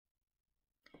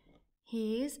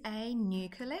Here's a new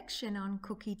collection on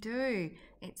Cookidoo.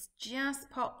 It's just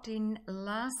popped in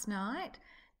last night,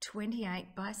 28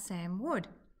 by Sam Wood.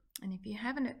 And if you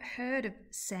haven't heard of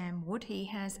Sam Wood, he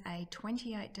has a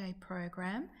 28-day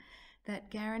program that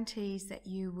guarantees that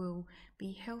you will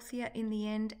be healthier in the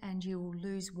end and you will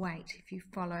lose weight if you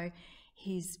follow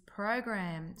his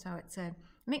program. So it's a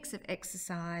mix of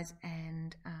exercise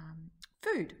and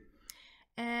food.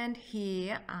 And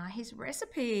here are his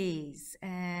recipes.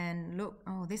 And look,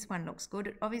 oh, this one looks good.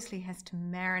 It obviously has to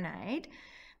marinate,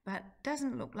 but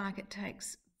doesn't look like it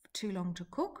takes too long to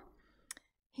cook.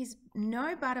 His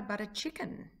no butter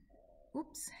chicken.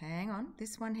 Oops, hang on.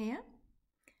 This one here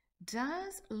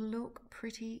does look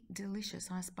pretty delicious.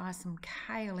 I spy some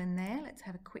kale in there. Let's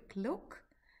have a quick look.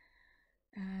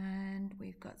 And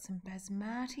we've got some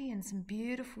basmati and some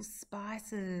beautiful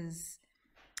spices.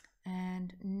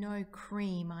 And no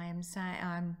cream, I'm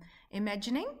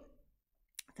imagining.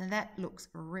 So that looks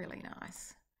really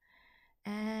nice.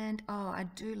 And oh, I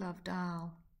do love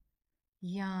dal.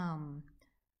 Yum.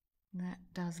 That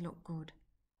does look good.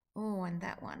 Oh, and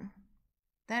that one.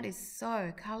 That is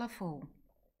so colourful.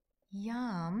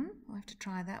 Yum. I'll have to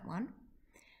try that one.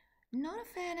 Not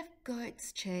a fan of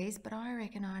goat's cheese, but I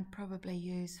reckon I'd probably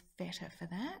use feta for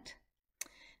that.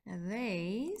 Now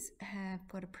these have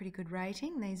got a pretty good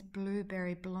rating, these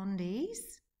blueberry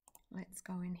blondies. Let's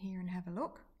go in here and have a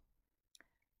look.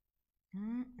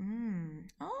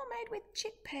 Oh, made with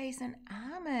chickpeas and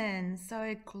almonds,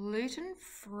 so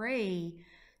gluten-free.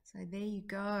 So there you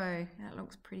go, that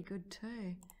looks pretty good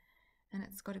too. And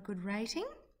it's got a good rating.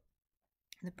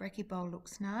 The brekkie bowl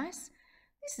looks nice.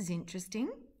 This is interesting,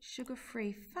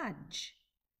 sugar-free fudge.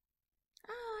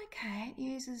 Oh, okay, it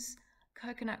uses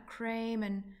coconut cream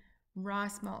and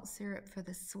rice malt syrup for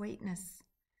the sweetness.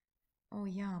 Oh,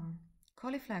 yum.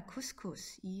 Cauliflower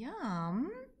couscous. Yum.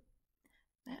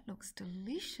 That looks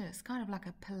delicious. Kind of like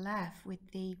a pilaf with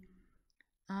the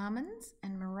almonds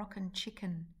and Moroccan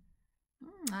chicken.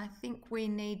 I think we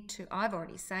need to, I've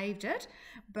already saved it,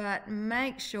 but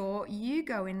make sure you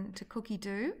go into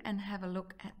Cookidoo and have a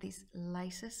look at this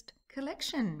latest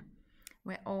collection.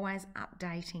 We're always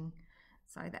updating,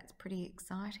 so that's pretty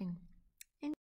exciting.